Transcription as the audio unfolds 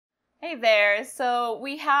Hey there, so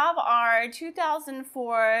we have our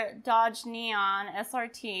 2004 Dodge Neon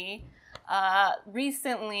SRT.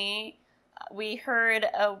 Recently, we heard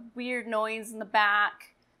a weird noise in the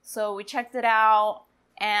back, so we checked it out,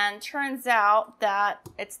 and turns out that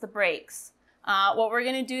it's the brakes. What we're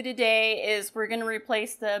going to do today is we're going to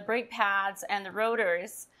replace the brake pads and the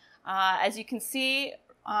rotors. As you can see,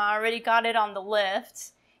 I already got it on the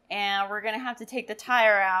lift, and we're going to have to take the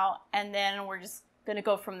tire out, and then we're just going to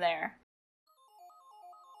go from there.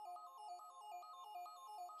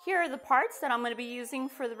 Here are the parts that I'm going to be using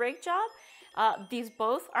for the brake job. These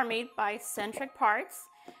both are made by Centric Parts.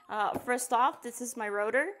 First off, this is my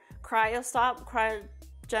rotor, CryoStop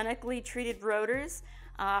cryogenically treated rotors.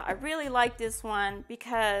 I really like this one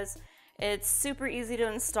because it's super easy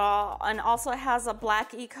to install and also has a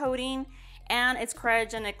black e-coating and it's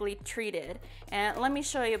cryogenically treated. And let me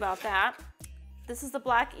show you about that. This is the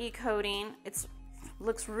black e-coating. It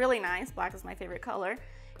looks really nice. Black is my favorite color.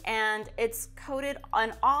 And it's coated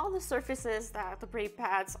on all the surfaces that the brake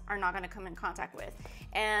pads are not going to come in contact with.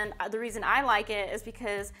 And the reason I like it is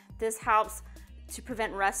because this helps to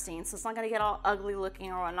prevent rusting, so it's not going to get all ugly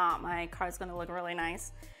looking or whatnot. My car is going to look really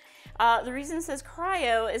nice. The reason it says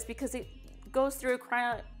cryo is because it goes through a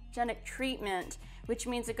cryogenic treatment, which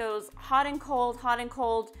means it goes hot and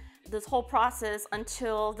cold, this whole process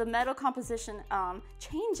until the metal composition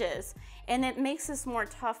changes, and it makes this more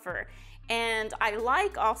tougher. And I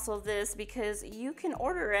like also this because you can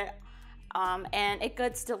order it and it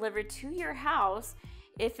gets delivered to your house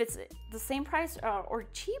if it's the same price or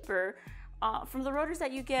cheaper from the rotors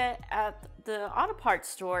that you get at the auto parts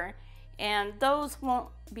store, and those won't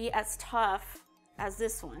be as tough as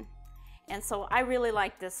this one. And so I really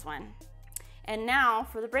like this one. And now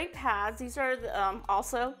for the brake pads, these are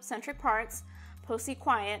also Centric Parts, Posty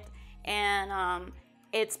Quiet, and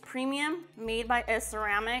it's premium, made by a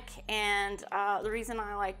ceramic, and the reason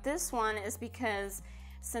I like this one is because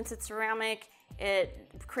since it's ceramic, it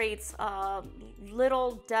creates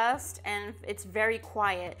little dust and it's very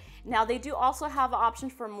quiet. Now they do also have an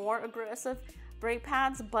option for more aggressive brake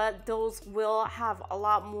pads, but those will have a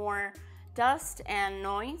lot more dust and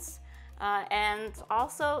noise. And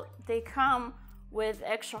also they come with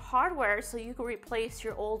extra hardware so you can replace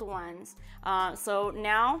your old ones. So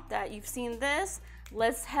now that you've seen this,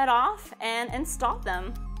 let's head off and install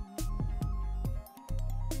them.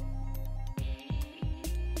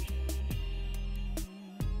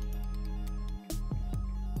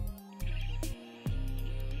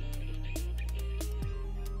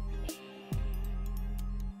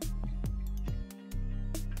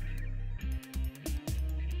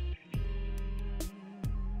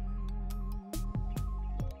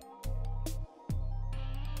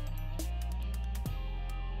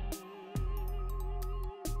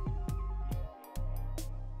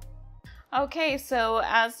 Okay, so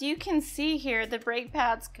as you can see here, the brake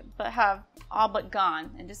pads have all but gone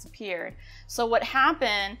and disappeared. So what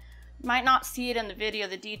happened, you might not see it in the video,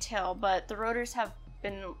 the detail, but the rotors have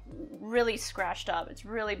been really scratched up. It's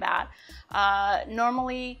really bad.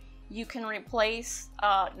 Normally, you can replace,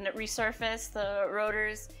 resurface the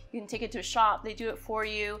rotors. You can take it to a shop, they do it for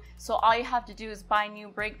you. So all you have to do is buy new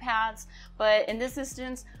brake pads. But in this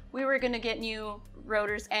instance, we were gonna get new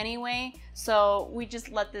rotors anyway, so we just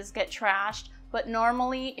let this get trashed. But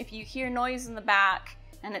normally, if you hear noise in the back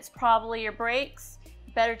and it's probably your brakes,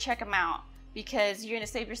 you better check them out because you're gonna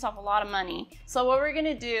save yourself a lot of money. So what we're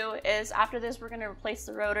gonna do is after this, we're gonna replace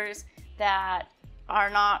the rotors that are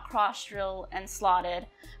not cross-drilled and slotted.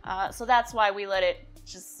 So that's why we let it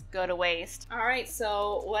just go to waste. All right,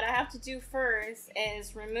 so what I have to do first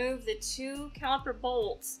is remove the 2 caliper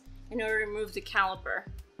bolts in order to remove the caliper.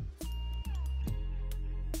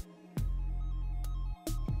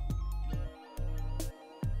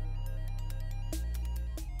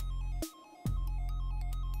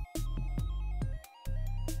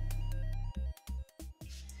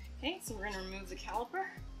 Okay, so we're gonna remove the caliper.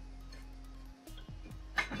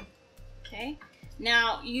 Okay,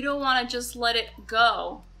 now you don't wanna just let it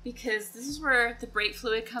go because this is where the brake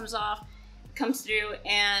fluid comes through,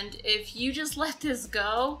 and if you just let this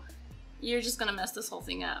go, you're just gonna mess this whole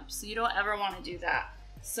thing up. So you don't ever wanna do that.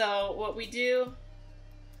 So what we do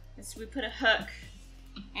is we put a hook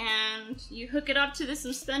and you hook it up to the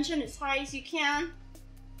suspension as high as you can.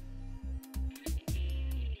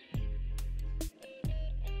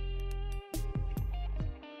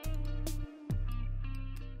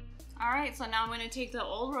 All right, so now I'm going to take the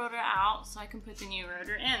old rotor out so I can put the new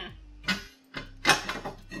rotor in.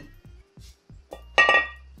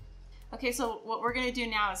 Okay, so what we're going to do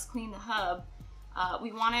now is clean the hub.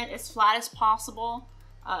 We want it as flat as possible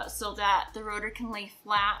so that the rotor can lay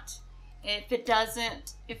flat If it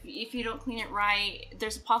doesn't, if you don't clean it right,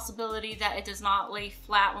 there's a possibility that it does not lay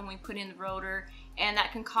flat when we put in the rotor, and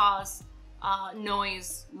that can cause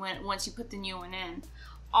noise once you put the new one in.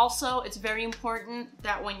 Also, it's very important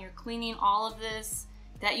that when you're cleaning all of this,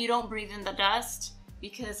 that you don't breathe in the dust,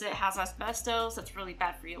 because it has asbestos. That's really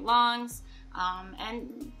bad for your lungs.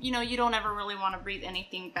 And you know, you don't ever really want to breathe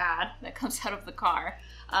anything bad that comes out of the car.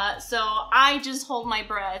 So I just hold my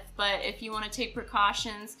breath, but if you want to take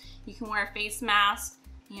precautions, you can wear a face mask.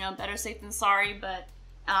 You know, better safe than sorry. But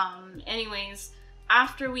anyways,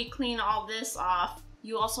 after we clean all this off,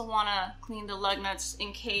 you also want to clean the lug nuts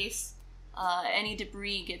in case any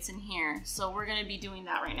debris gets in here. So we're going to be doing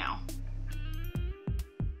that right now.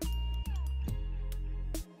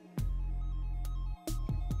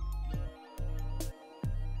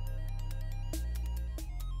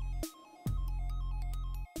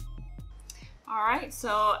 Alright,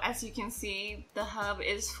 so as you can see, the hub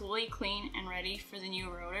is fully clean and ready for the new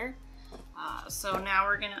rotor. So now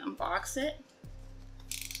we're going to unbox it.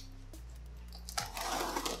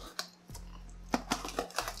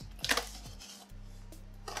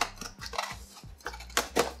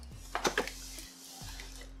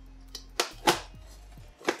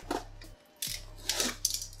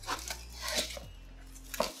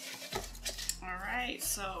 Alright,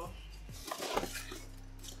 so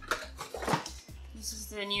this is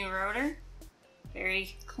the new rotor.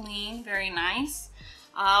 Very clean, very nice.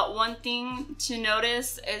 One thing to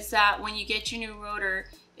notice is that when you get your new rotor,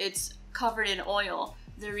 it's covered in oil.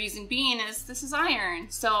 The reason being is this is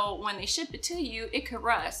iron, so when they ship it to you, it could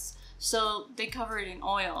rust. So they cover it in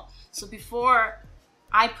oil. So before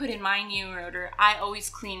I put in my new rotor, I always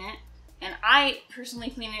clean it, and I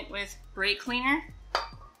personally clean it with brake cleaner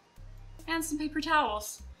and some paper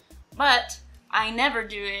towels. But I never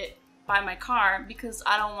do it by my car because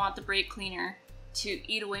I don't want the brake cleaner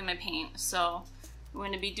to eat away my paint. So we're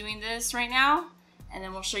going to be doing this right now, and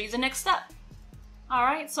then we'll show you the next step.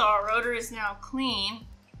 Alright, so our rotor is now clean.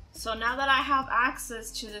 So now that I have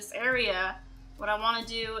access to this area, what I want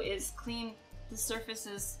to do is clean the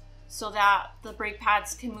surfaces so that the brake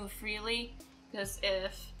pads can move freely, because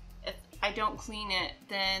if I don't clean it,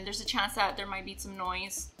 then there's a chance that there might be some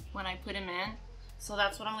noise when I put them in. So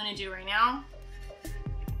that's what I'm going to do right now.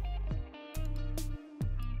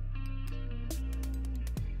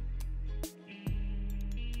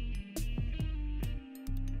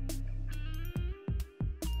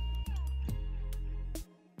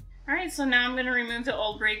 Alright, so now I'm going to remove the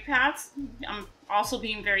old brake pads. I'm also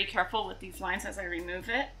being very careful with these lines as I remove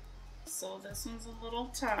it. So this one's a little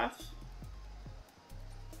tough.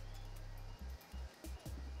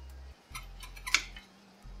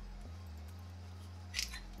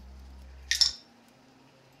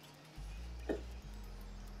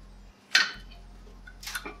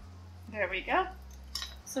 There we go.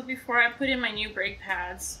 So before I put in my new brake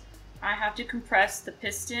pads, I have to compress the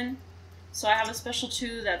piston. So I have a special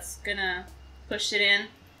tool that's gonna push it in,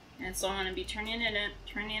 and so I'm gonna be turning it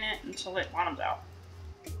until it bottoms out.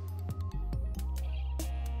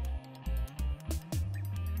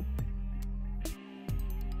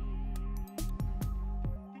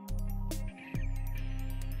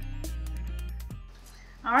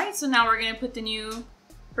 Alright, so now we're gonna put the new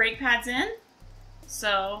brake pads in.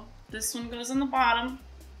 So this one goes on the bottom.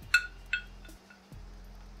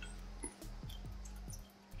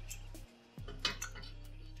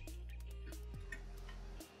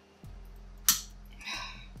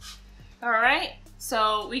 Alright,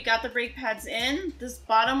 so we got the brake pads in. This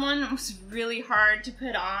bottom one was really hard to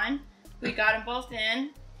put on. We got them both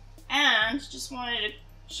in, and just wanted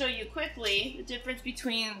to show you quickly the difference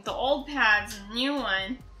between the old pads and the new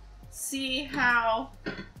one. See how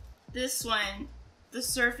this one, the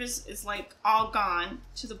surface is like all gone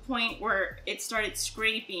to the point where it started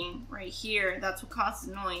scraping right here. That's what causes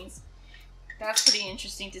noise. That's pretty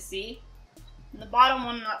interesting to see. And the bottom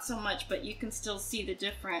one, not so much, but you can still see the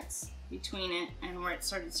difference between it and where it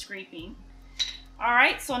started scraping.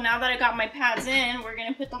 Alright, so now that I got my pads in, we're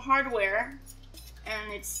going to put the hardware,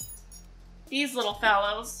 and it's these little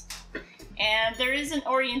fellows. And there is an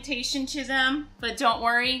orientation to them, but don't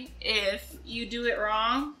worry, if you do it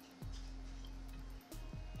wrong,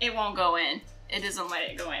 it won't go in. It doesn't let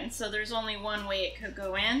it go in. So there's only one way it could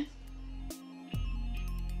go in.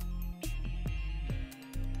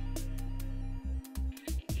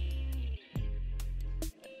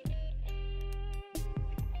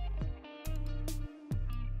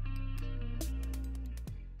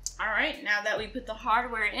 Alright, now that we put the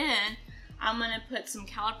hardware in, I'm going to put some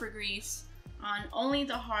caliper grease on only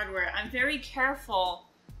the hardware. I'm very careful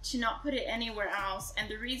to not put it anywhere else, and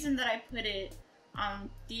the reason that I put it on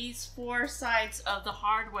these 4 sides of the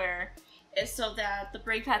hardware is so that the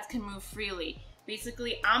brake pads can move freely.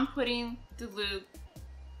 Basically, I'm putting the lube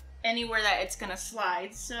anywhere that it's gonna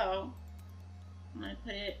slide. So I'm gonna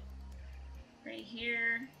put it right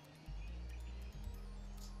here.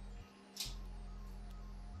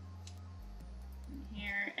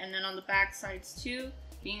 Here, and then on the back sides too,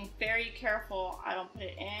 being very careful I don't put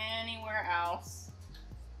it anywhere else.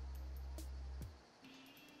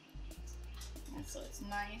 And so it's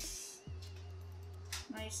nice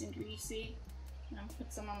and greasy. And I'm gonna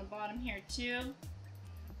put some on the bottom here too.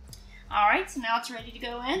 Alright, so now it's ready to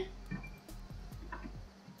go in.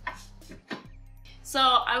 So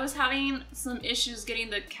I was having some issues getting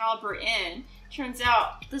the caliper in. Turns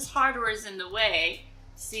out this hardware is in the way.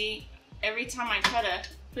 See? Every time I try to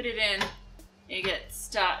put it in, it gets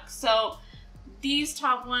stuck. So these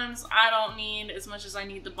top ones I don't need as much as I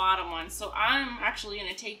need the bottom ones. So I'm actually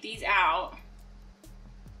gonna take these out.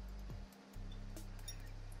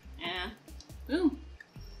 And boom.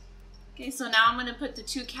 Okay, so now I'm gonna put the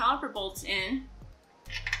 2 caliper bolts in.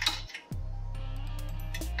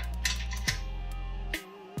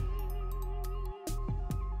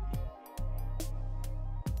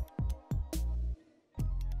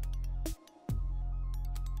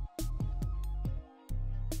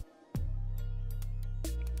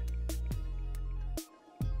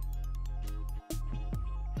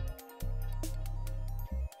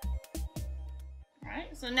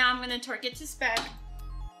 Alright, so now I'm going to torque it to spec.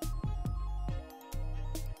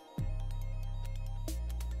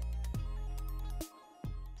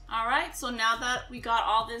 Alright, so now that we got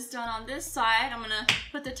all this done on this side, I'm going to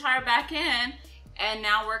put the tire back in and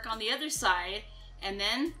now work on the other side and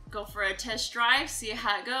then go for a test drive, see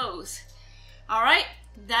how it goes. Alright,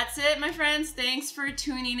 that's it my friends. Thanks for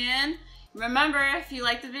tuning in. Remember, if you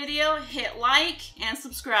like the video, hit like and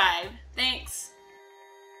subscribe. Thanks.